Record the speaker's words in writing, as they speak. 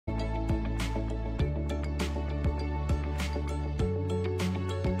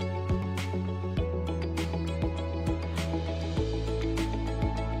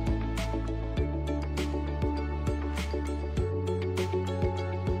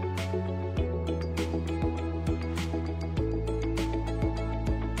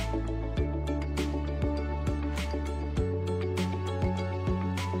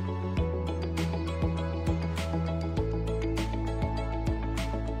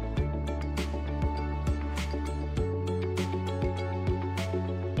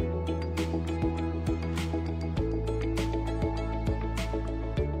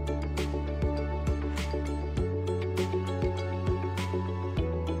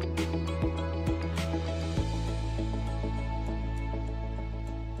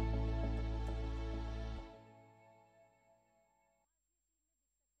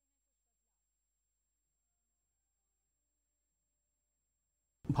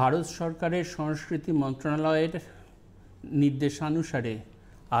ভারত সরকারের সংস্কৃতি মন্ত্রণালয়ের নির্দেশানুসারে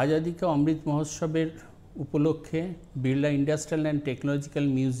আজাদি কা অমৃত মহোৎসবের উপলক্ষে Birla industrial and technological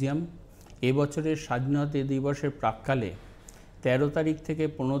museum এবছরের স্বাধীনতা দিবসের প্রাক্কালে 13 তারিখ থেকে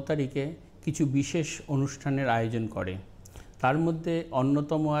 15 তারিখে কিছু বিশেষ অনুষ্ঠানের আয়োজন করে। তার মধ্যে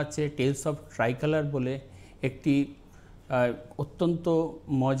অন্যতম আছে টেলস অফ ট্রাইকালার বলে একটি অত্যন্ত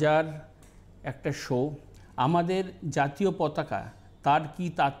মজার একটা শো। আমাদের জাতীয় পতাকা তার কি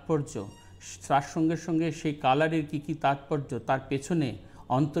তাৎপর্য, তার সঙ্গে সঙ্গে সেই কালারের কি তাৎপর্য, তার পেছনে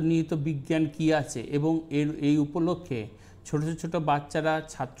অন্তর্নিহিত বিজ্ঞান কি আছে এবং এই উপলক্ষে ছোট ছোট বাচ্চারা,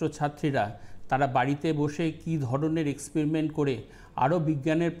 ছাত্রছাত্রীরা তারা বাড়িতে বসে কি ধরনের এক্সপেরিমেন্ট করে আরও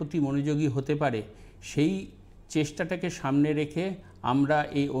বিজ্ঞানের প্রতি মনোযোগী হতে পারে, সেই চেষ্টাটাকে সামনে রেখে আমরা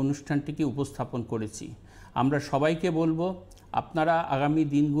এই অনুষ্ঠানটিকে উপস্থাপন করেছি। আমরা সবাইকে বলবো আপনারা আগামী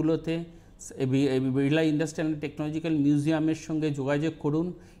দিনগুলোতে বিড়লা ইন্ডাস্ট্রিয়াল অ্যান্ড টেকনোলজিক্যাল মিউজিয়ামের সঙ্গে যোগাযোগ করুন,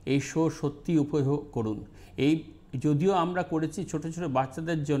 এই শো সত্যি উপভোগ করুন। এই যদিও আমরা করেছি ছোট ছোট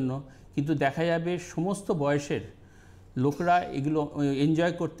বাচ্চাদের জন্য, কিন্তু দেখা যাবে সমস্ত বয়সের লোকরা এগুলো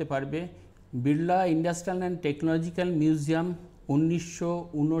এনজয় করতে পারবে। Birla industrial and technological museum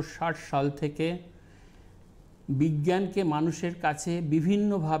 1959 সাল থেকে বিজ্ঞানকে মানুষের কাছে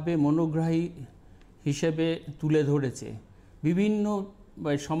বিভিন্নভাবে মনোগ্রাহী হিসেবে তুলে ধরেছে। বিভিন্ন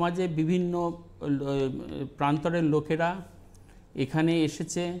সমাজে বিভিন্ন প্রান্তরের লোকেরা এখানে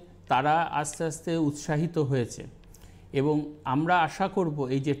এসেছে, তারা আস্তে আস্তে উৎসাহিত হয়েছে এবং আমরা আশা করব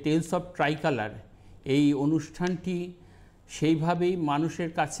এই যে টেলস অফ ট্রাইকালার এই অনুষ্ঠানটি সেইভাবেই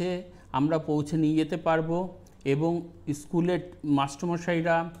মানুষের কাছে আমরা পৌঁছে নিয়ে যেতে পারবো এবং স্কুলের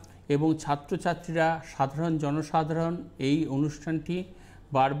মাস্টারমশাইরা এবং ছাত্রছাত্রীরা, সাধারণ জনসাধারণ এই অনুষ্ঠানটি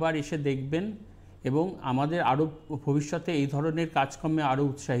বারবার এসে দেখবেন এবং আমাদের আরও ভবিষ্যতে এই ধরনের কাজকর্মে আরও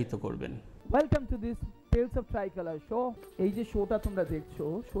উৎসাহিত করবেন। Welcome to this tales of ট্রাইকালার show. এই যে শোটা তোমরা দেখছো,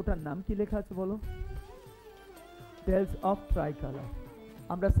 শোটার নাম কি লেখা আছে বলো? Tales of ট্রাইকালার।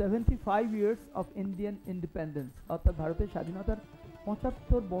 আমরা 75 ইয়ার্স অফ ইন্ডিয়ান ইন্ডিপেন্ডেন্স অর্থাৎ ভারতের স্বাধীনতার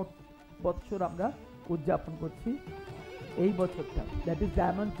 75 বৎসর আমরা উদযাপন করছি এই বছরটা, দ্যাট ইজ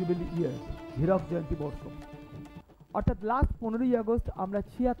ডায়মন্ড জুবিলি ইয়ার, হীরক জয়ন্তী বর্ষ। অর্থাৎ লাস্ট 15ই আগস্ট আমরা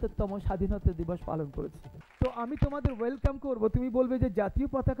 76তম স্বাধীনতা দিবস পালন করেছি। তো আমি তোমাদের ওয়েলকাম করব। তুমি বলবে যে জাতীয়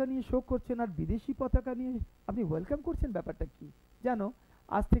পতাকা নিয়ে শোক করছেন আর বিদেশি পতাকা নিয়ে আপনি ওয়েলকাম করছেন, ব্যাপারটা কি জানো?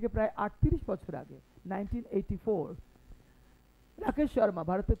 আজ থেকে প্রায় 38 বছর আগে 1984 রাকেশ শর্মা,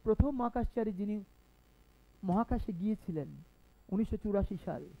 ভারতের প্রথম মহাকাশচারী যিনি মহাকাশে গিয়েছিলেন 1984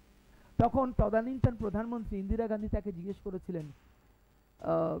 সাল, তখন তদানীন্তন প্রধানমন্ত্রী ইন্দিরা গান্ধী তাকে জিজ্ঞেস করেছিলেন,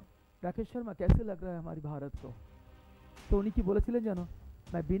 রাকেশ শর্মা कैसे लग रहा है हमारी भारत को? তো উনি কি বলেছিলেন জানো?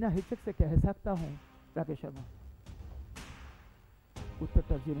 मैं बिना हिचक से कह सकता हूँ রাকেশ শর্মা।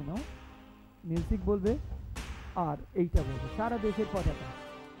 উত্তরটা জেনে নাও। মিউজিক বলবে আর এইটা বলবে, সারা দেশের পতাকা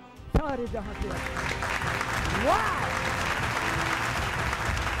সারে জাহাঁ से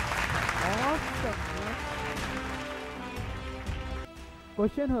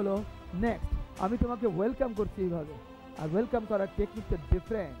কোশ্চেন হলো নেক্সট, আমি তোমাকে ওয়েলকাম করছি এইভাবে, আর ওয়েলকাম করার টেকনিকটা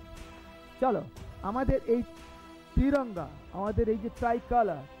ডিফারেন্ট। চলো, আমাদের এই তিরঙ্গা, আমাদের এই যে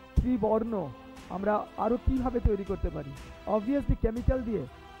ট্রাইকালার, ত্রিবর্ণ, আমরা আরো কিভাবে তৈরি করতে পারি? অবভিয়াসলি কেমিক্যাল দিয়ে।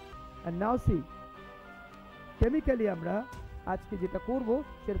 এন্ড নাও সি, কেমিক্যালি আমরা আজকে যেটা করব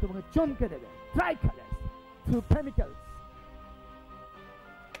সেটা তোমাকে চমকে দেবে। ট্রাইকালার্স থ্রু কেমিক্যালস।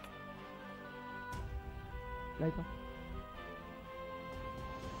 রাইট,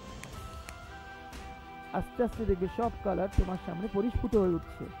 আস্তে আস্তে দেখবে সব কালার তোমার সামনে পরিস্ফুট হয়ে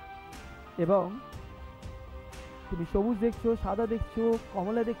উঠছে এবং তুমি সবুজ দেখছো, সাদা দেখছো,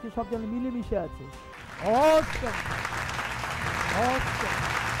 কমলা দেখছো, সব যেন মিলেমিশে আছে। অসম, অসম।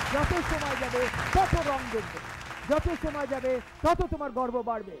 যত সময় যাবে তত রং দেখবে, যত সময় যাবে তত তোমার গর্ব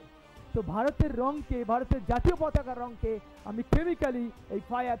বাড়বে। তো ভারতের রংকে, ভারতের জাতীয় পতাকার রংকে আমি কেমিক্যালি এই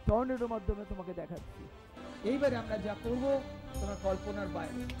ফায়ার টর্নেডোর মাধ্যমে তোমাকে দেখাচ্ছি। এইবারে আমরা যা করব তোমার কল্পনার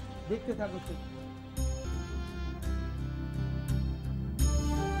বাইরে, দেখতে থাকো।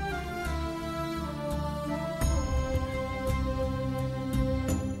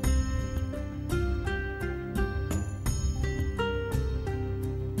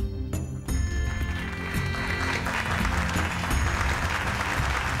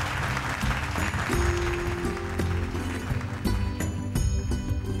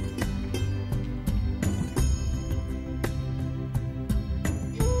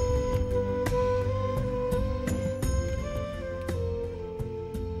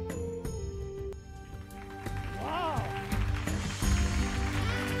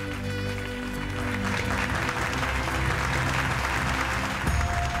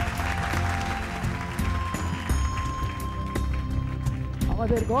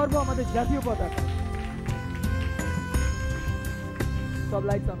 আমাদের গর্ব, আমাদের জাতীয় পতাকা। সব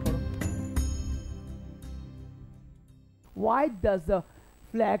লাইটস অন করো। Why does the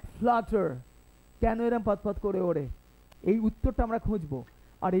flag flutter? কেন এরকম পথ করে ওড়ে? এই উত্তরটা আমরা খুঁজবো,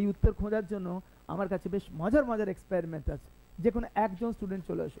 আর এই উত্তর খোঁজার জন্য আমার কাছে বেশ মজার মজার এক্সপেরিমেন্ট আছে। যে কোনো একজন স্টুডেন্ট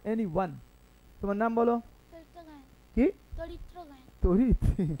চলে আসো, এনি ওয়ান। তোমার নাম বলো। কি? তড়িৎ।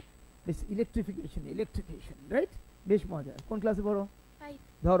 বেশ ইলেকট্রিফিকেশন, রাইট? বেশ মজা। কোন ক্লাসে পড়ো?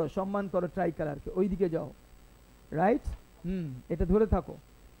 ধরো, সম্মান করো ট্রাইকালারকে, ওইদিকে যাও, রাইট? এটা ধরে থাকো,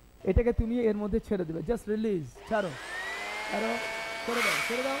 এটাকে তুমি এর মধ্যে ছেড়ে দেবে, জাস্ট রিলিজ, ছাড়ো, ছাড়ো, ছেড়ে দাও,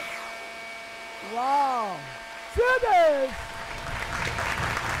 ছেড়ে দাও। Wow, students!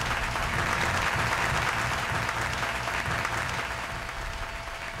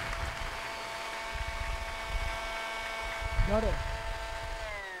 ধরো,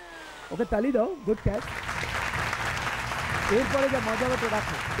 ওকে তালি দাও, গুড ক্যাচ। এরপরে যা মজা হতো,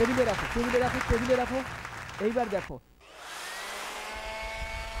 রাখো, টেবিলে রাখো, টেবিলে রাখো, টেবিলে রাখো। এইবার দেখো,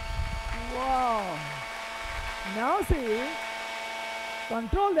 ওয়াও, নাও সি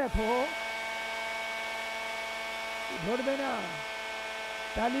কন্ট্রোল, দেখো, ধরবে না,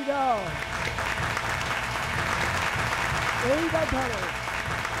 তালি দাও। এইবার ধরো,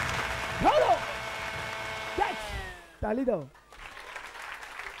 ধরো, ক্যাচ, তালি দাও।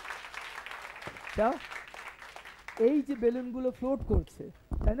 এই যে বেলুনগুলো ফ্লোট করছে,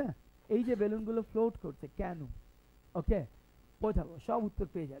 তাই না? এই যে বেলুনগুলো ফ্লোট করছে কেন? ওকে, বোঝাবো, সব উত্তর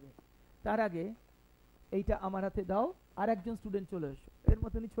পেয়ে যাবে। তার আগে এইটা আমার হাতে দাও, আর একজন স্টুডেন্ট চলে এসো, এর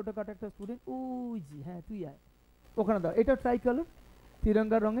মতনই ছোটখাটো একটা স্টুডেন্ট, ওই জি, হ্যাঁ তুই আয়, ওখানে দাও। এটা ট্রাইকালার,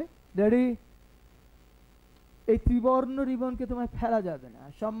 তিরঙ্গা রঙে, রেডি? এই ত্রিবর্ণ রিবনকে তোমায় ফেলা যাবে না,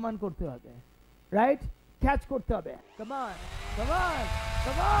 সম্মান করতে হবে, রাইট? ক্যাচ করতে হবে, কামান, কামান,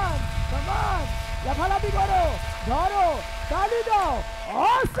 কামান, কামান, লাফালাফি করো, ধরো, তালি দাও,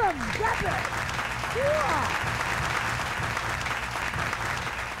 অসম, গেট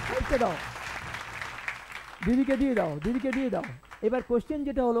ইট, দাও, দিদিকে দিয়ে দাও, দিদিকে দিয়ে দাও। এবার কোশ্চেন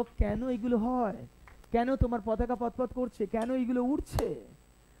যেটা হলো, কেন এগুলো হয়? কেন তোমার পতাকা পথ করছে? কেন এগুলো উঠছে?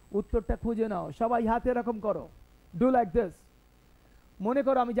 উত্তরটা খুঁজে নাও। সবাই হাতে এরকম করো, ডু লাইক দিস। মনে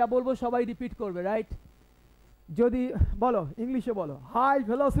করো আমি যা বলবো সবাই রিপিট করবে, রাইট? যদি বলো, ইংলিশে বলো, হাই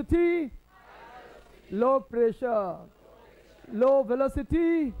ভেলোসিটি, লো প্রেশার, লো ভেলোসিটি,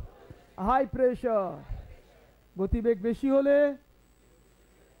 হাই প্রেশার। গতিবেগ বেশি হলে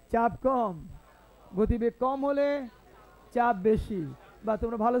চাপ কম, গতিবেগ কম হলে চাপ বেশি। বা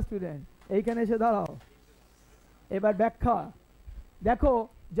তোমরা ভালো স্টুডেন্ট, এইখানে এসে দাঁড়াও। এবার ব্যাখ্যা দেখো,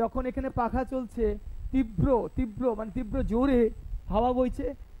 যখন এখানে পাখা চলছে, তীব্র তীব্র মানে তীব্র জোরে হাওয়া বইছে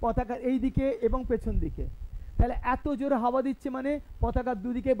পতাকার এই দিকে এবং পেছন দিকে, তাহলে এত জোরে হাওয়া দিচ্ছে মানে পতাকার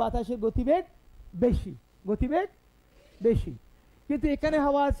দুদিকে বাতাসের গতিবেগ বেশি, গতিবেগ বেশি। কিন্তু এখানে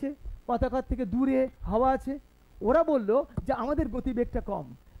হাওয়া আছে, পতাকার থেকে দূরে হাওয়া আছে, ওরা বললো যে আমাদের গতিবেগটা কম,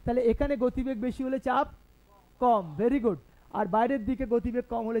 তাহলে এখানে গতিবেগ বেশি হলে চাপ কম, ভেরি গুড। আর বাইরের দিকে গতিবেগ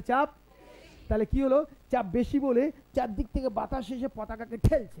কম হলে চাপ, তাহলে কি হলো? চাপ বেশি বলে চারদিক থেকে বাতাস এসে পতাকাকে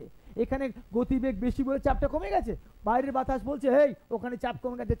ঠেলছে, এখানে গতিবেগ বেশি বলে চাপটা কমে গেছে, বাইরের বাতাস বলছে হেই ওখানে চাপ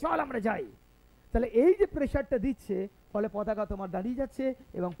কমে গেছে, চল আমরা যাই। তাহলে এই যে প্রেশারটা দিচ্ছে, ফলে পতাকা তোমার দাঁড়িয়ে যাচ্ছে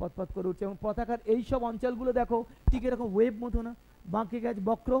এবং পথ করে উঠছে। এবং পতাকার এই সব অঞ্চলগুলো দেখো ঠিক এরকম ওয়েব মতো না, বাঁকে গেছে,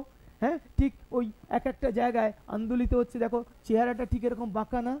 বক্র, হ্যাঁ, ঠিক ওই এক একটা জায়গায় আন্দোলিত হচ্ছে। দেখো চেহারাটা ঠিক এরকম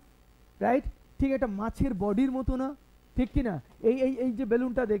বাঁকা না, রাইট? ঠিক একটা মাছের বডির মতো না, ঠিক কি না? এই এই এই যে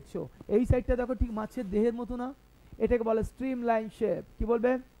বেলুনটা দেখছো, এই সাইডটা দেখো ঠিক মাছের দেহের মতো না, এটাকে বলে স্ট্রিম লাইন শেপ। কি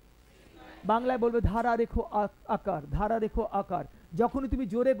বলবে? বাংলায় বলবে ধারারেখো আকার, ধারারেখো আকার। যখনই তুমি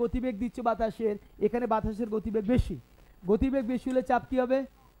জোরে গতিবেগ দিচ্ছ বাতাসের, এখানে বাতাসের গতিবেগ বেশি, গতিবেগ বেশি হলে চাপ কি হবে?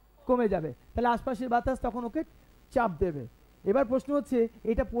 কমে যাবে, তাহলে আশপাশের বাতাস তখন ওকে চাপ দেবে। এবার প্রশ্ন হচ্ছে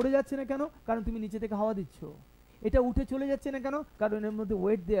এটা পড়ে যাচ্ছে না কেন? কারণ তুমি নিচে থেকে হাওয়া দিচ্ছ। এটা উঠে চলে যাচ্ছে না কেন? কারণ এর মধ্যে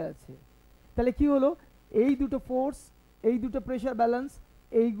ওয়েট দেওয়া আছে। তাহলে কি হলো? এই দুটো ফোর্স, এই দুটো প্রেশার ব্যালেন্স,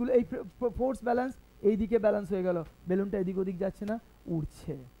 এইগুলো এই ফোর্স ব্যালেন্স এই দিকে ব্যালেন্স হয়ে গেল, বেলুনটা এদিক ওদিক যাচ্ছে না,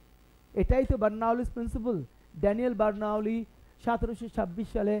 উড়ছে। এটাই তো বার্নাউলিস প্রিন্সিপাল। ড্যানিয়েল বার্নাউলি 1726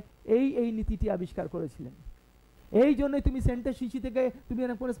 সালে এই নীতিটি আবিষ্কার করেছিলেন। এই জন্যই তুমি সেন্টের শিশি থেকে তুমি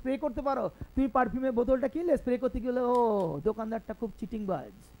এরকম করে স্প্রে করতে পারো। তুমি পারফিউমের বোতলটা কিনলে, স্প্রে করতে গেলে ও দোকানদারটা খুব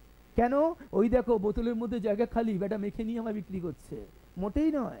চিটিংবাজ। কেন? ওই দেখো বোতলের মধ্যে জায়গা খালি, বেটা মেখে নিয়ে আমার বিক্রি করছে। মোটেই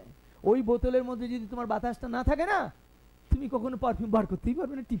নয়, ওই বোতলের মধ্যে যদি তোমার বাতাসটা না থাকে না, তুমি কখনো পারফিউম বার করতেই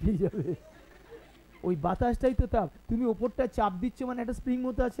পারবে না, টিপেই যাবে। ওই বাতাসটাই তো তাপ। তুমি ওপরটা চাপ দিচ্ছ মানে একটা স্প্রিং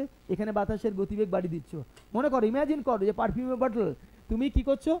মতো আছে, এখানে বাতাসের গতিবেগ বাড়িয়ে দিচ্ছ। মনে করো, ইমাজিন করো যে পারফিউমের বটল, তুমি কি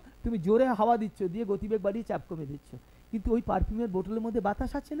করছো? তুমি জোরে হাওয়া দিচ্ছ, দিয়ে গতিবেগ বাড়িয়ে চাপ কমে দিচ্ছ। কিন্তু ওই পারফিউমের বোতলের মধ্যে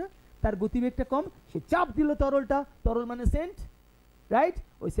বাতাস আছে না, তার গতিবেগটা কম, সে চাপ দিল তরলটা, তরল মানে সেন্ট, রাইট?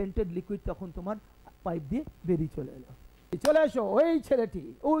 ওই সেন্টেড লিকুইড তখন তোমার পাইপ দিয়ে বেরিয়ে চলে এলো। চলে এসো, ওই ছেলেটি,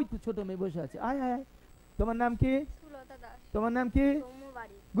 ওই তো ছোট মেয়ে বসে আছে, আয় আয় আয়। তোমার নাম কি? তোমার নাম কি?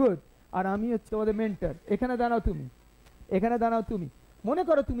 গুড। আর আমি হচ্ছে ওদের মেন্টর। এখানে দাঁড়াও তুমি, এখানে দাঁড়াও তুমি। মনে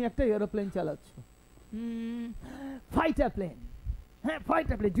করো তুমি একটা এরোপ্লেন চালাচ্ছ, ফাইটার প্লেন, হ্যাঁ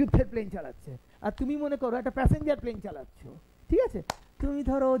ফাইটার প্লেন, যুদ্ধের প্লেন চালাচ্ছে। আর তুমি মনে করো একটা প্যাসেঞ্জার প্লেন চালাচ্ছ, ঠিক আছে? তুমি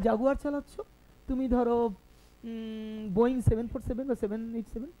ধরো জাগুয়ার চালাচ্ছ, তুমি ধরো বোয়িং 747 বা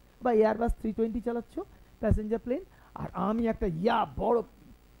 787 বা এয়ারবাস 320 চালাচ্ছ প্যাসেঞ্জার প্লেন। আর আমি একটা বড়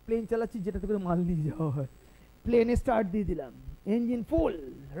প্লেন চালাচ্ছি যেটাতে করে মাল নিয়ে যাওয়া হয়। প্লেনে স্টার্ট দিয়ে দিলাম, ইঞ্জিন ফুল,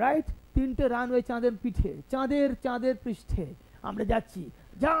 রাইট? 3টে রানওয়ে চাঁদের পিঠে, চাঁদের পৃষ্ঠে আমরা যাচ্ছি,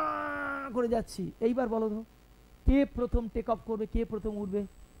 যা করে যাচ্ছি। এইবার বলো তো কে প্রথম টেক অফ করবে, কে প্রথম উঠবে?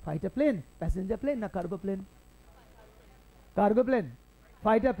 ফাইটার প্লেন, প্যাসেঞ্জার প্লেন না cargo plane? Cargo plane,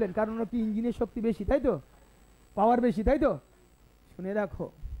 fighter plane, কারণ ওর কি ইঞ্জিনের শক্তি বেশি, তাই তো? পাওয়ার বেশি, তাই তো? শুনে রাখো,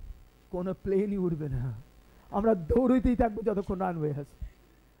 কোনো প্লেনই উঠবে না, আমরা দৌড়ইতেই থাকবো যতক্ষণ রানওয়ে আছে।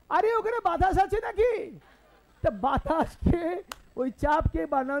 আরে ওখানে বাতাস আছে নাকি? তা বাতাসকে, ওই চাপকে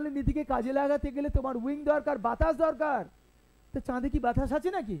বানালে নীতিকে কাজে লাগাতে গেলে তোমার উইং দরকার, বাতাস দরকার। তো চাঁদে কি বাতাস আছে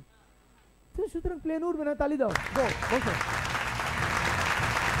নাকি? তো সুতরাং প্লেন উঠবে না, তালি দাও, বসো।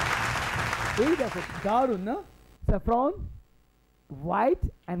 এই দেখো দারুন না, স্যাফরন, হোয়াইট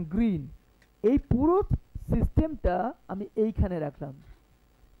অ্যান্ড গ্রিন, এই পুরো সিস্টেমটা আমি এইখানে রাখলাম।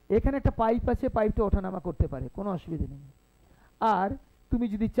 এখানে একটা পাইপ আছে, পাইপটা ওঠানামা করতে পারে, কোনো অসুবিধা নেই। আর তুমি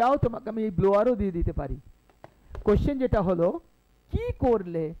যদি চাও তোমাকে আমি এই ব্লোয়ারও দিয়ে দিতে পারি। কোশ্চেন যেটা হলো, কি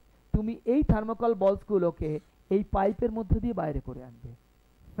করলে তুমি এই থার্মোকল বলসগুলোকে এই পাইপের মধ্যে দিয়ে বাইরে করে আনবে?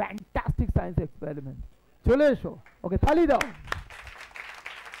 Fantastic science experiment. চলে এসো, ওকে তালি দাও।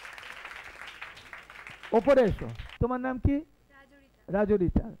 ওপরে এসো। তোমার নাম কি?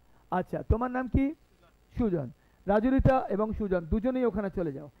 রাজরিতা। আচ্ছা, তোমার নাম কি? সুজন। রাজরিতা এবং সুজন দুজনেই ওখানে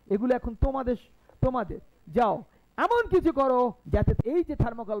চলে যাও। এগুলো এখন তোমাদের যাও, এমন কিছু করো যাতে এই যে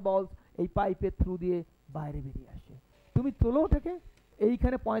থার্মোকল বলস এই পাইপের থ্রু দিয়ে বাইরে বেরিয়ে আসে। তুমি তোলো ওটাকে,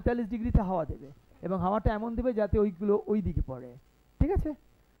 এইখানে 45 ডিগ্রিতে হাওয়া দেবে এবং হাওয়াটা এমন দেবে যাতে ওইগুলো ওই দিকে পড়ে, ঠিক আছে?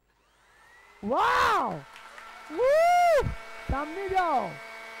 ওয়াও, সামনে যাও,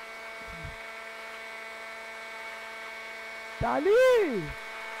 তালি।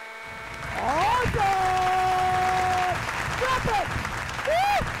 Awesome! Clap it!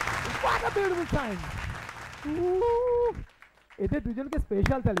 What a beautiful sign! এদের দুজনকে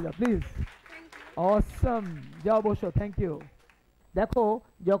স্পেশাল তালি দাও প্লিজ। অসম, যাও বসো, থ্যাংক ইউ। দেখো,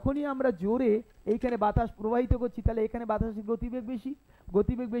 যখনই আমরা জোরে এইখানে বাতাস প্রবাহিত করছি, তাহলে এখানে বাতাসের গতিবেগ বেশি,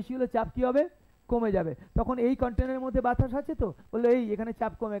 গতিবেগ বেশি হলে চাপ কি হবে? কমে যাবে। তখন এই কন্টেনারের মধ্যে বাতাস আছে তো, বললো এই এখানে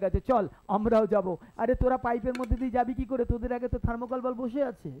চাপ কমে গেছে, চল আমরাও যাব। আরে তোরা পাইপের মধ্যে দিয়ে যাবি কি করে? তোদের আগে তো থার্মোকল বল বসে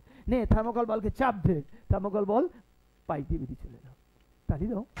আছে, নে থার্মোকল বলকে চাপ দে, থার্মোকল বল পাইপ দিয়ে বেরিয়ে চলে এলো। তালি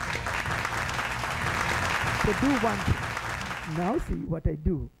দাও। So do one thing. Now see what I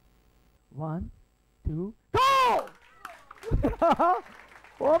do. 1, 2, go!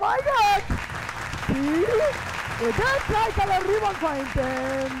 Oh my God! See? It's Tricolour ribbon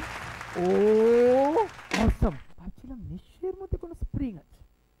fountain. Oh, awesome! ভাবছিলাম নিশ্চয়ই এর মধ্যে কোনো স্প্রিং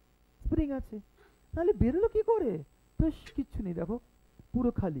আছে, তাহলে বেরোলো কি করে? তো কিচ্ছু নেই, দেখো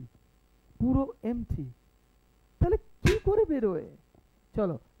পুরো খালি, পুরো এমটি। তাহলে কি করে বেরোয়?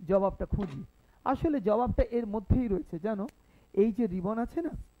 চলো জবাবটা খুঁজি। আসলে জবাবটা এর মধ্যেই রয়েছে, জানো? এই যে রিবন আছে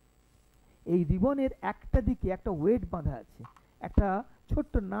না, এই রিবনের একটা দিকে একটা ওয়েট বাঁধা আছে, একটা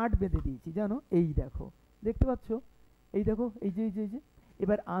ছোট্ট নাট বেঁধে দিয়েছি, জানো? এই দেখো, দেখতে পাচ্ছ? এই দেখো, এই যে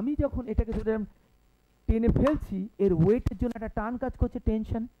এবার আমি যখন এটাকে ধরে টেনে ফেলছি, এর ওয়েটের জন্য একটা টান কাজ করছে,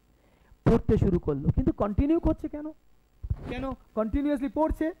 টেনশন পড়তে শুরু করলো। কিন্তু কন্টিনিউ করছে কেন কন্টিনিউয়াসলি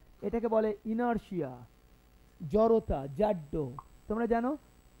পড়ছে? এটাকে বলে ইনার্শিয়া, জড়তা, জাড্য। তোমরা জানো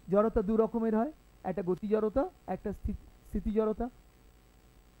জড়তা দু রকমের হয়, একটা গতি জড়তা, একটা স্থিতি জড়তা।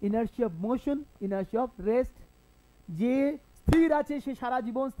 Inertia of motion, inertia of rest. যে স্থির আছে সে সারা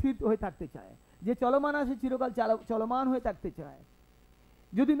জীবন স্থির হয়ে থাকতে চায়, যে চলমান আছে চিরকাল চলমান হয়ে থাকতে চায়,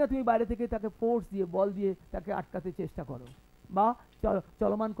 যদি না তুমি বাইরে থেকে তাকে ফোর্স দিয়ে, বল দিয়ে তাকে আটকাতে চেষ্টা করো বা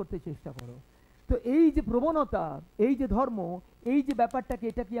চলমান করতে চেষ্টা করো। তো এই যে প্রবণতা, এই যে ধর্ম, এই যে ব্যাপারটাকে,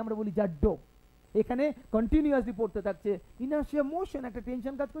 এটাকে আমরা বলি জাড্য। এখানে কন্টিনিউয়াসলি পড়তে থাকছে, ইনার্শিয়া মোশন, একটা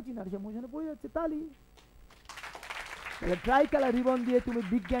টেনশন কাজ করছে, ইনার্শিয়া মোশনে পড়ে যাচ্ছে, তালি। ট্রাইকালার রিবন দিয়ে তুমি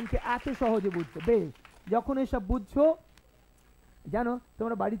বিজ্ঞানকে এত সহজে বুঝছো। বেশ, যখন এসব বুঝছো, জানো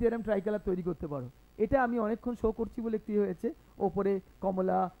তোমরা বাড়িতে এরকম ট্রাইকালার তৈরি করতে পারো। এটা আমি অনেকক্ষণ শো করছি বলে কি হয়েছে, ওপরে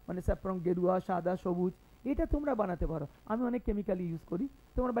কমলা মানে স্যাফরন, গেরুয়া, সাদা, সবুজ, এটা তোমরা বানাতে পারো। আমি অনেক কেমিক্যাল ইউজ করি,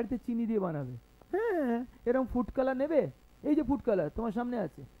 তোমার বাড়িতে চিনি দিয়ে বানাবে। হ্যাঁ, এরকম ফুড কালার নেবে, এই যে ফুড কালার তোমার সামনে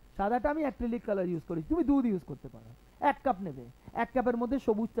আছে, সাদাটা আমি অ্যাক্রিলিক কালার ইউজ করি, তুমি দুধ ইউজ করতে পারো। 1 কাপ নেবে, 1 কাপের মধ্যে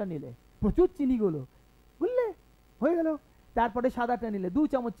সবুজটা নিলে, প্রচুর চিনি গুলো, বুঝলে, হয়ে গেল। তারপরে সাদাটা নিলে 2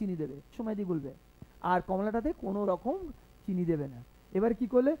 চামচ চিনি দেবে, সময় দিয়ে গুলবে। আর কমলাটাতে কোনো রকম চিনি দেবে না। এবার কি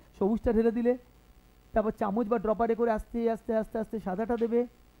করলে, সবুজটা ঢেলে দিলে, তারপর চামচ বা ড্রপারে করে আস্তে আস্তে আস্তে আস্তে সাদাটা দেবে,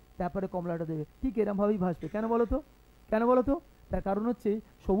 তারপরে কমলাটা দেবে। ঠিক এরমভাবেই ভাসবে। কেন বলো তো, কেন বলো তো? তার কারণ হচ্ছে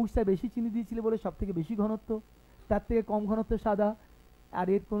সবুজটা বেশি চিনি দিয়েছিলে বলে সব থেকে বেশি ঘনত্ব, তার থেকে কম ঘনত্ব সাদা, আর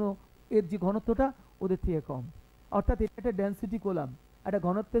এর যে ঘনত্বটা ওদের থেকে কম। অর্থাৎ এটা একটা ডেন্সিটি করলাম, একটা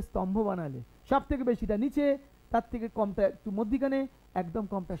ঘনত্বের স্তম্ভ বানালে সব থেকে বেশিটা নিচে, তার থেকে কমটা একটু মধ্যিখানে, একদম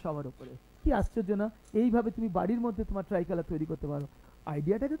কমটা সবার উপরে। কি আশ্চর্য না? এইভাবে তুমি বাড়ির মধ্যে তোমার ট্রাইকালার তৈরি করতে পারো।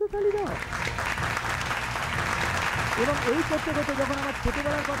 আইডিয়াটাকে তো চালিয়ে দাও। এবং এই করতে করতে যখন আমার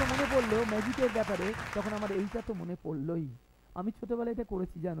ছোটবেলার কথা মনে পড়লো ম্যাজিকের ব্যাপারে, তখন আমার এইটা তো মনে পড়লোই। আমি ছোটবেলায় এটা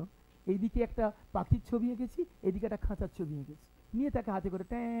করেছি জানো, এইদিকে একটা পাখির ছবি এঁকেছি, এইদিকে একটা খাঁচার ছবি এঁকেছি, নিয়ে তাকে হাতে করে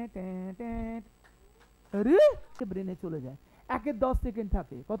ট্যাঁ ট্যাঁ ট্যাঁ, আরে ব্রেনে চলে যায়। 1 10 সেকেন্ড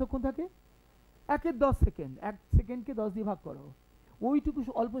থাকে। কতক্ষণ থাকে? 1 10 সেকেন্ড। 1 সেকেন্ডকে 10 দিয়ে ভাগ করো, ওইটুকু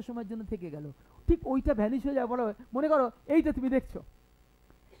অল্প সময়ের জন্য থেকে গেল। ঠিক ওইটা ভ্যানিশ হয়ে যায়। বলো, মনে করো এইটা তুমি দেখছো,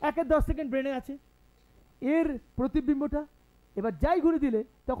 1 10 সেকেন্ড ব্রেনে আছে, এর প্রতিবিম্বটা এবার যাই ঘুরে দিলে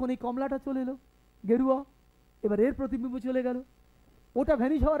তখন এই কমলাটা চলে এলো গেরুয়া, এবার এর প্রতিবিম্ব চলে গেল, ওটা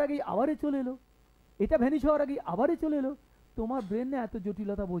ভ্যানিশ হওয়ার আগেই আবারে চলে এলো, এটা ভ্যানিশ হওয়ার আগেই আবারে চলে এলো। তোমার ব্রেন না এত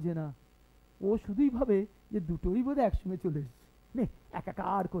জটিলতা বোঝে না, ও শুধুই ভাবে যে দুটোই বোধহয় একসঙ্গে চলে এসেছে, নে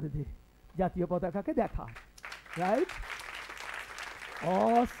একাকার করে দে, জাতীয় পতাকাকে দেখা। রাইট?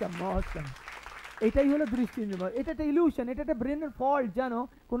 অসম অসম। এটাই হলো দৃষ্টি নির্ভর। এটা একটা ইলিউশন, এটা একটা ব্রেনের ফল্ট জানো।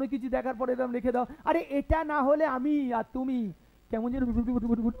 কোনো কিছু দেখার পরে এরকম রেখে দাও, আরে এটা না হলে আমি আর তুমি কেমন যেন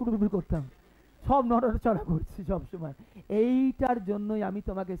করতাম, সব নড়াচড়া করছি সব সময়। এইটার জন্যই আমি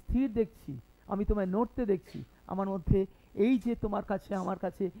তোমাকে স্থির দেখছি, আমি তোমায় নড়তে দেখছি। আমার মধ্যে এই যে তোমার কাছে আমার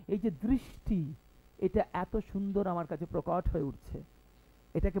কাছে এই যে দৃষ্টি, এটা এত সুন্দর আমার কাছে প্রকট হয়ে উঠছে।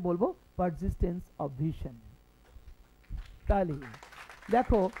 এটাকে বলবো পারসিস্টেন্স অফ ভিশন। তাহলে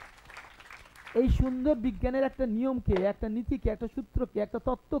দেখো, এই সুন্দর বিজ্ঞানের একটা নিয়মকে, একটা নীতিকে, একটা সূত্রকে, একটা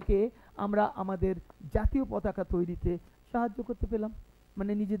তত্ত্বকে আমরা আমাদের জাতীয় পতাকা তৈরিতে সাহায্য করতে পেলাম,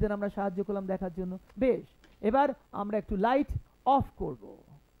 মানে নিজেদের আমরা সাহায্য করলাম দেখার জন্য। বেশ, এবার আমরা একটু লাইট অফ করব।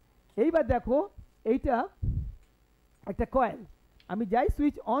 এইবার দেখো, এইটা একটা কয়েল, আমি যাই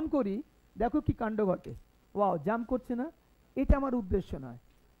সুইচ অন করি, দেখো কি কাণ্ড ঘটে। ওয়াও, জাম্প করছে না? এটা আমার উদ্দেশ্য নয়।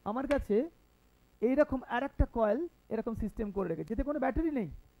 আমার কাছে এইরকম আর একটা কয়েল এরকম সিস্টেম করে রেখেছে, এতে কোনো ব্যাটারি নেই,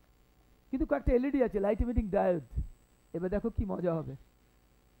 কিন্তু কয়েকটা এলইডি আছে, লাইট ইমিটিং ডায়োড। এবার দেখো কি মজা হবে,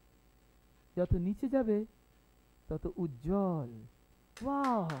 যত নিচে যাবে তত উজ্জ্বল।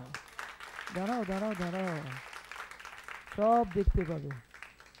 ওয়াও, দাঁড়াও দাঁড়াও দাঁড়াও, সব দেখতে পাবে।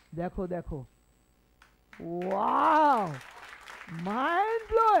 দেখো দেখো, wow, mind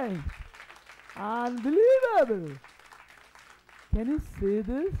blowing, unbelievable. Can you say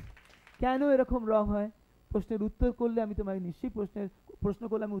this? কেন এরকম রং হয়? প্রশ্নের উত্তর করলে আমি তোমাকে নিশ্চয়ই প্রশ্ন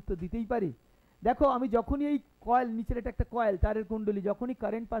করলে আমি উত্তর দিতেই পারি। দেখো, আমি যখনই এই কয়েল, নিচের এটা একটা কয়েল, তারের কুণ্ডলী, যখনই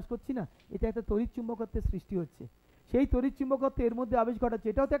কারেন্ট পাস করছি না, এটা একটা তড়িৎ চুম্বকত্বের সৃষ্টি হচ্ছে। সেই তড়িৎ চুম্বকত্ব এর মধ্যে আবেশ ঘটাচ্ছে,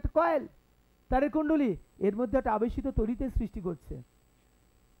 এটাও তো একটা কয়েল, তারের কুণ্ডলী, এর মধ্যে একটা আবেশিত তড়িতের সৃষ্টি করছে,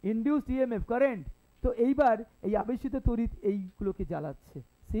 ইনডিউসড ইএমএফ কারেন্ট। তো এইবার এই আবেশিত তড়িৎ এইগুলোকে জ্বালাচ্ছে।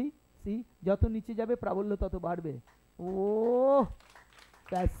 সি সি, যত নিচে যাবে প্রাবল্য তত বাড়বে। ও,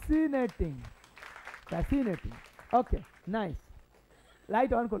 fascinating, fascinating. Okay, nice.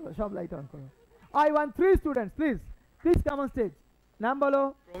 Light on করো, সব লাইট অন করো। I want 3 students, please please come on stage. নাম বলো।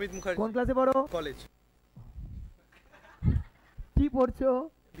 প্রমিত মুখার্জি। কোন ক্লাসে পড়ো? কলেজ। কি পড়ছো?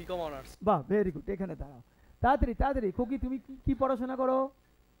 BCom honours. বাহ, ভেরি গুড। এখানে দাঁড়াও, তাড়াতাড়ি তাড়াতাড়ি। খুকি, তুমি কি পড়াশোনা করো?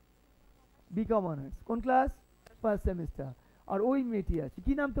 BCom honours. কোন ক্লাস? First semester. আর ওই মেয়েটি আছে,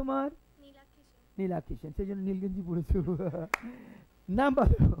 কি নাম তোমার? নীলাক্ষী সেন, সেই জন্য নীলগঞ্জি পড়েছো। নাম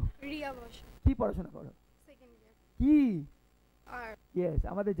বলো। রিয়া বস। কি পড়াশোনা করো? Second year. কি? আর ইয়েস,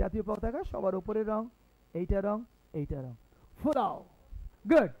 আমাদের জাতীয় পতাকা সবার উপরের রং, এইটা রং, এইটা রং। ফোরাও।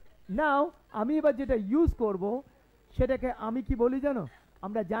 গুড। নাও আমি এবার যেটা ইউজ করব সেটাকে আমি কি বলি জানো?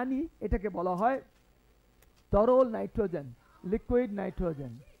 আমরা জানি এটাকে বলা হয় তরল নাইট্রোজেন, লিকুইড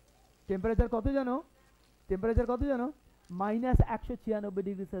নাইট্রোজেন। টেম্পারেচার কত জানো? টেম্পারেচার কত জানো? -196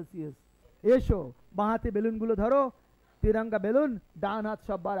 ডিগ্রি সেলসিয়াস। এসো, বাঁ হাতে বেলুনগুলো ধরো, তিরঙ্গা বেলুন, ডান হাত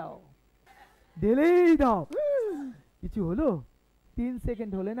সব বাড়াও, ঢেলেই দাও। কিছু হলো? 3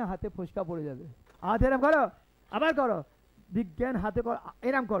 সেকেন্ড হলে না হাতে ফোসকা পড়ে যাবে। হাত এরম করো, আবার করো, বিজ্ঞান হাতে করো,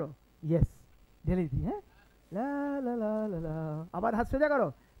 এরম করো। ইয়েস, ঢেলে দিই। হ্যাঁ, লা লা লা লা লা, আবার হাত সোজা করো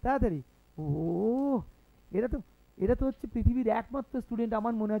তাড়াতাড়ি। ও, এটা তো হচ্ছে পৃথিবীর একমাত্র স্টুডেন্ট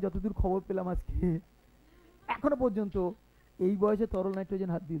আমার মনে হয়, যতদূর খবর পেলাম আজকে এখনো পর্যন্ত এই বয়সে তরল নাইট্রোজেন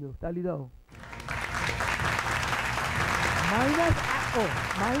হাত দিল। তালি দাও। minus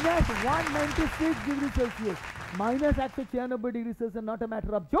 196 degree Celsius, minus 196 degree Celsius, not a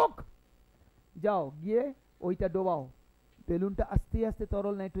matter of joke. যাও গিয়ে ওইটা ডোবাও, বেলুনটা আস্তে আস্তে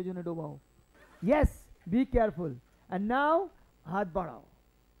তরল নাইট্রোজেনে ডোবাও। Yes, be careful. And now হাত বাড়াও।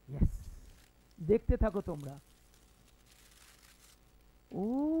 ইয়েস, দেখতে থাকো তোমরা। ও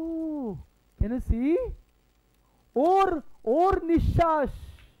ক্যান ইউ সি, ওর নিঃশ্বাস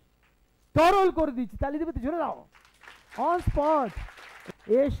তরল করে দিচ্ছি। তালি দেবে তো, জোরে দাও, অন স্পট।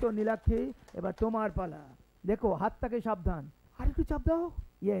 এসো নীলাক্ষী, এবার তোমার পালা। দেখো হাতটাকে সাবধান, আর একটু চাপ দাও।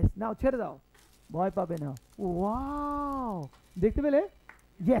 ইয়েস, নাও ছেড়ে দাও, ভয় পাবে না। ওয়াও, দেখতে পেলে?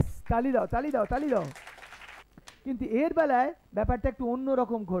 ইয়েস, তালি দাও, তালি দাও, তালি দাও। কিন্তু এর বেলায় ব্যাপারটা একটু অন্য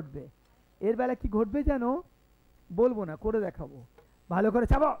রকম ঘটবে। এর বেলায় কি ঘটবে জানো? বলবো না, করে দেখাবো। ভালো করে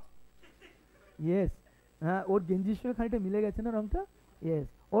চাপো। ইয়েস, হ্যাঁ, ওর গেঞ্জির সঙ্গে খানিকটা মিলে গেছে না রংটা। ইয়েস,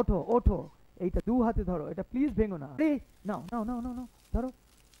 ওঠো ওঠো, এইটা দু হাতে ধরো, এটা প্লিজ ভেঙো না। নাও নাও নাও নাও নাও, ধরো।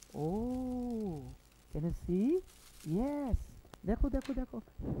 ও ক্যান ইউ সি? ইয়েস, দেখো দেখো দেখো,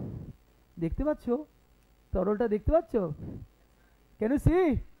 দেখতে পাচ্ছ তরলটা? দেখতে পাচ্ছ? Can you C?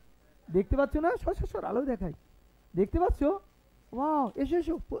 দেখতে পাচ্ছ না? সর আলো দেখাই, দেখতে পাচ্ছ? ওয়াও, এসো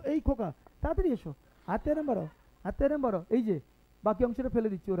এসো, এই খোকা তাড়াতাড়ি এসো, হাতে এরম বাড়াও, হাতে এরম বাড়াও। এই যে বাকি অংশটা ফেলে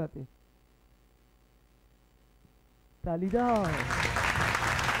দিচ্ছি ওর হাতে। তালি দাও।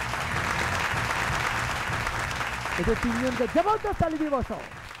 এটা তিনজনকে জবরদস্ত তালি দিয়ে বসাও।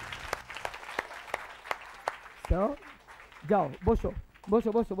 তো যাও, বসো বসো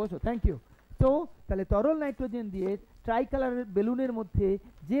বসো বসো, থ্যাংক ইউ। তো তাহলে তরল নাইট্রোজেন দিয়ে ট্রাইকালারের বেলুনের মধ্যে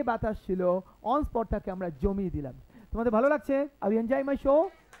যে বাতাস ছিল, অন স্পটটাকে আমরা জমিয়ে দিলাম। তোমাদের ভালো লাগছে? Are you enjoy my show?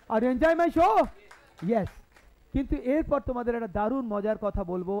 Are you enjoy my show? Yes. কিন্তু এরপর তোমাদের একটা দারুণ মজার কথা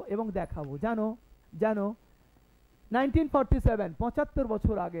বলবো এবং দেখাবো। জানো জানো 1947, 75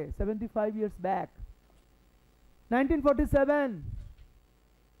 বছর আগে, 75 ইয়ার্স ব্যাক, 1947,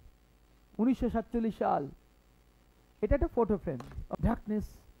 1947 সাল, এটা একটা photo frame, darkness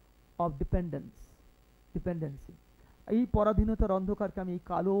of dependency. এই পরাধীনতার অন্ধকারকে আমি এই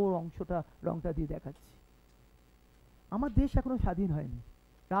কালো রংটা দিয়ে দেখাচ্ছি। আমার দেশ এখনো স্বাধীন হয়নি,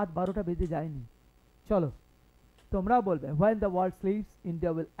 রাত 12টা বেজে যায়নি। চলো তোমরাও বলবে, when the world sleeps,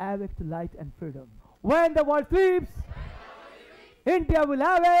 India will awake to light and freedom. When the world sleeps, India will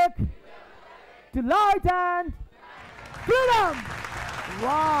awake to light and freedom.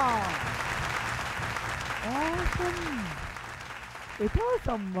 Wow, awesome. এটাও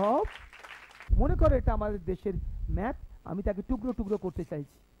সম্ভব। মনে করো এটা আমাদের দেশের ম্যাপ, আমি তাকে টুকরো টুকরো করতে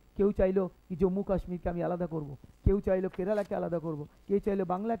চাইছি। কেউ চাইলো কি জম্মু কাশ্মীরকে আমি আলাদা করব, কেউ চাইলো কেরালাকে আলাদা করব, কেউ চাইলো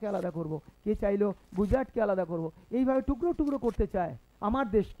বাংলাকে আলাদা করব, কে চাইলো গুজরাটকে আলাদা করব। এইভাবে টুকরো টুকরো করতে চায় আমার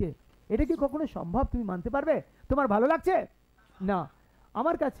দেশকে। এটা কি কখনো সম্ভব? তুমি মানতে পারবে? তোমার ভালো লাগছে না?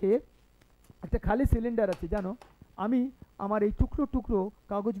 আমার কাছে একটা খালি সিলিন্ডার আছে, জানো। আমি আমার এই টুকরো টুকরো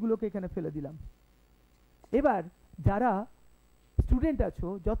কাগজগুলোকে এখানে ফেলে দিলাম। এবার যারা স্টুডেন্ট আছো,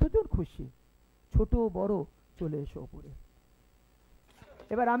 যতজন খুশি ছোট বড় চলে এসো ওপরে।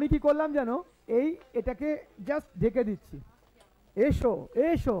 এবার আমি কি করলাম জানো, এটাকে জাস্ট ঢেকে দিচ্ছি। এসো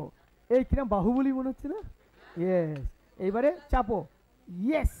এসো, এই কিরম বাহুবলী মনে হচ্ছে না? ইয়েস, এইবারে চাপো।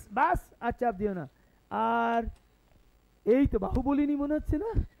 ইয়েস, বাস, আর চাপ দিও না। আর এই তো বাহুবলী নি মনে হচ্ছে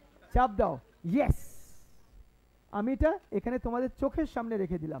না? চাপ দাও। ইয়েস, আমি এটা এখানে তোমাদের চোখের সামনে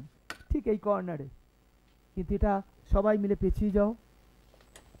রেখে দিলাম, ঠিক এই কর্নারে। কিন্তু এটা সবাই মিলে পেছিয়ে যাও।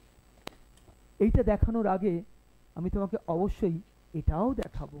 এইটা দেখানোর আগে আমি তোমাকে অবশ্যই এটাও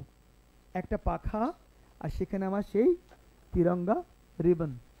দেখাবো, একটা পাখা, আর সেখানে আমার সেই তিরঙ্গা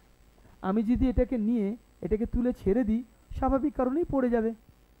রিবন। আমি যদি এটাকে তুলে ছেড়ে দিই, স্বাভাবিক কারণেই পড়ে যাবে।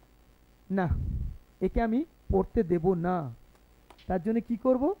 না, একে আমি পড়তে দেব না। তার জন্য কি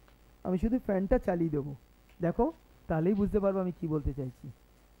করব, আমি শুধু ফ্যানটা চালিয়ে দেবো। দেখো, তাহলেই বুঝতে পারবো আমি কি বলতে চাইছি।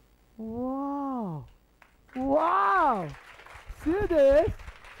 ওয়াও ওয়াও, সি দিস,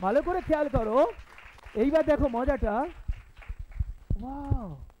 ভালো করে খেয়াল করো। এইবার দেখো মজাটা। Wow,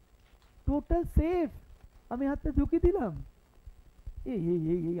 total safe. আমি হাতটা ঢুকিয়ে দিলাম। এই এই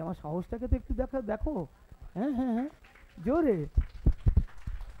এই এই আমার সাহসটাকে তো একটু দেখো। হ্যাঁ হ্যাঁ হ্যাঁ, জোরে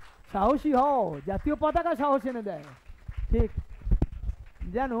সাহসী হও, জাতীয় পতাকা সাহস এনে দেয়। ঠিক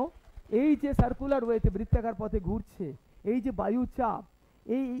জানো, এই যে সার্কুলার ওয়েতে বৃত্তাকার পথে ঘুরছে, এই যে বায়ু চাপ,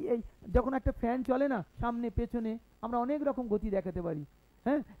 এই এই যখন একটা ফ্যান চলে না, সামনে পেছনে আমরা অনেক রকম গতি দেখাতে পারি।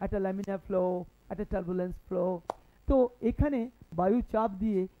 হ্যাঁ, একটা ল্যামিনার ফ্লো, একটা টার্বুলেন্স ফ্লো। তো এখানে বায়ু চাপ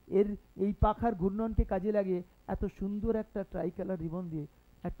দিয়ে এই পাখার ঘূর্ণনকে কাজে লাগিয়ে এত সুন্দর একটা ট্রাইকালার রিবন দিয়ে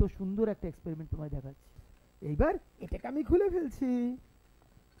এত সুন্দর একটা এক্সপেরিমেন্ট তোমায় দেখাচ্ছি। এইবার এটাকে আমি খুলে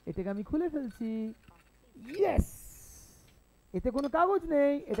ফেলছি, ইয়েস। এতে কোনো কাগজ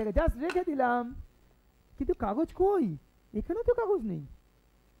নেই, এটাকে জাস্ট রেখে দিলাম। কিন্তু কাগজ কই? এখানে তো কাগজ নেই।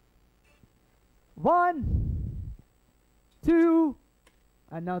 1 2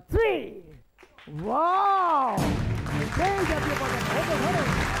 and now 3. Wow! জয় জাতীয় পতাকা।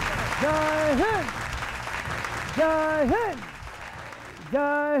 জয় হিন্দ, জয় হিন্দ,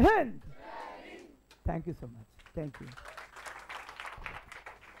 জয় Hind. Thank you so much. Thank you.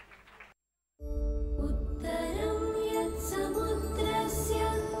 उत्तरं यत्समुद्रस्य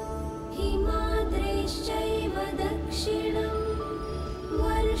हिमाद्रेश्चैव दक्षिणं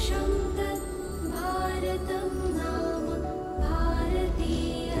वर्षं तत् भारतं नाम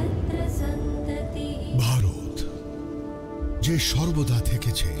भारतीयत्र सन्ततिः। ভারত যে সর্বদা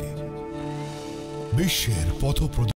থেকেছে বিশ্বের পথপ্রদর্শক।